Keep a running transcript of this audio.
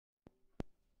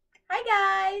Hi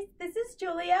guys, this is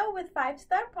Julia with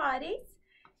 5-Star Potties,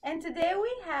 and today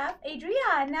we have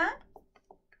Adriana.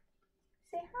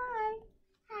 Say hi.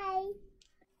 Hi.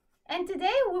 And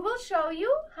today we will show you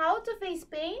how to face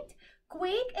paint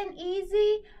quick and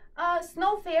easy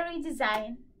snow fairy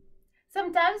design.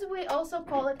 Sometimes we also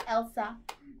call it Elsa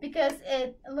because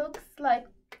it looks like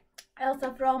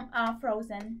Elsa from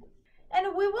Frozen.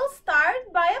 And we will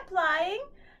start by applying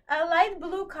a light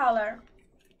blue color.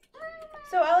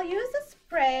 So I'll use a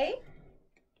spray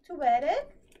to wet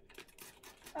it.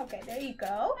 Okay, there you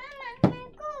go. Mama,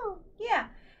 go. Yeah,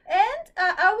 and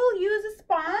I will use a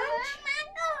sponge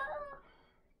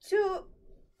to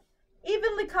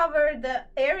evenly cover the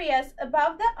areas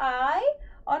above the eye,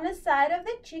 on the side of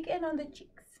the cheek, and on the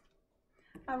cheeks.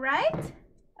 All right?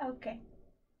 Okay.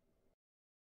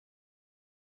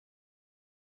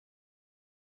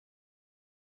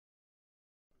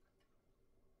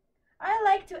 I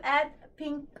like to add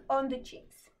pink on the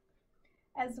cheeks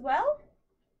as well.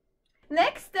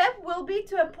 Next step will be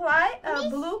to apply a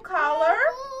blue color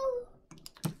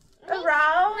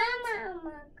around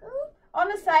on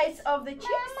the sides of the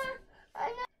cheeks.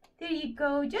 There you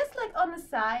go, just like on the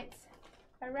sides.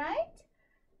 All right?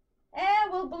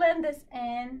 And we'll blend this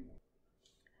in.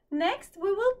 Next,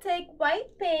 we will take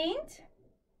white paint.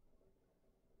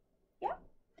 Yeah.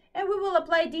 And we will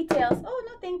apply details. Oh,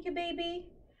 no, thank you, baby.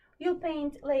 You'll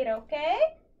paint later, okay?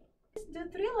 Just do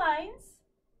 3 lines.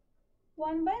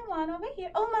 One by one over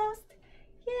here. Almost.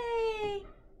 Yay!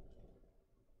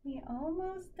 We're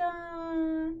almost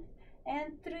done.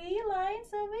 And 3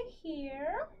 lines over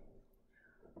here.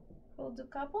 We'll do a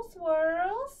couple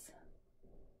swirls.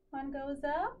 One goes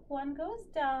up, one goes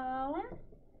down.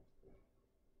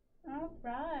 All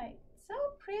right. So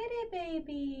pretty,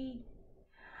 baby.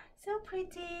 So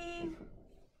pretty.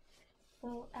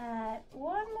 We'll add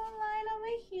one more line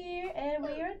over here, and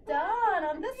we are done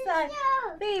on this side.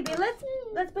 Baby,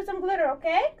 let's put some glitter,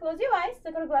 okay? Close your eyes.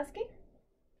 Закрой глазки.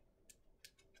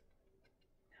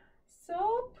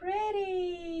 So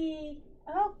pretty.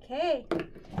 Okay.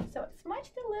 So I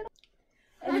smudged a little.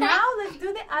 And now let's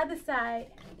do the other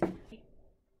side.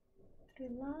 3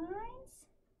 lines.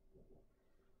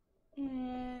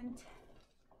 And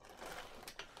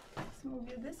let's move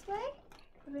you this way.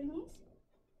 Vernice.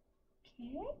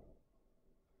 Okay.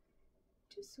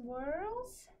 2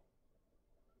 swirls.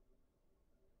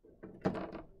 Okay.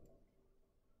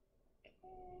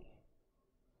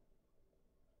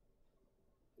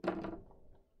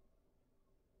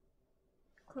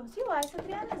 Close your eyes,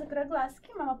 Adriana. Закрой глазки.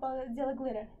 Мама сделала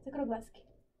глиттер. Закрой глазки.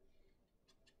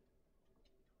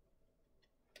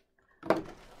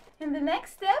 And the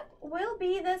next step will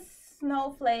be the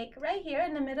snowflake right here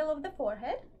in the middle of the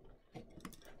forehead.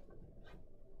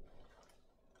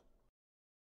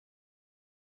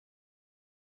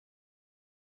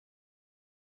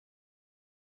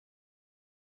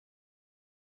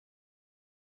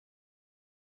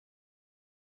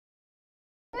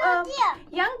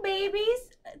 Young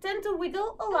babies tend to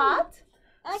wiggle a lot,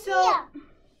 so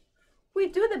we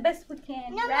do the best we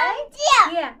can, right?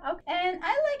 Yeah. Okay. And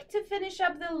I like to finish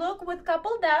up the look with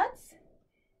couple dots.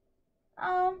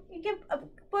 You can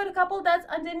put a couple dots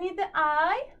underneath the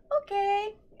eye.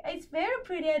 Okay, it's very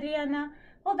pretty, Adriana.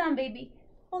 Hold on, baby.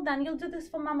 Hold on. You'll do this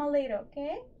for Mama later,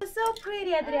 okay? So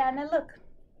pretty, Adriana. Look.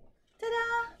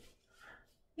 Ta-da!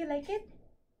 You like it?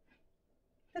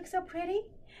 Looks so pretty.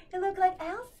 You look like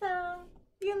Elsa.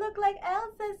 You look like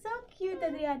Elsa. So cute,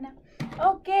 Adriana.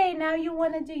 Okay, now you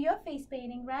want to do your face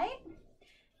painting, right?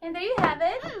 And there you have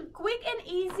it. Quick and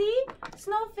easy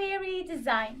snow fairy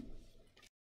design.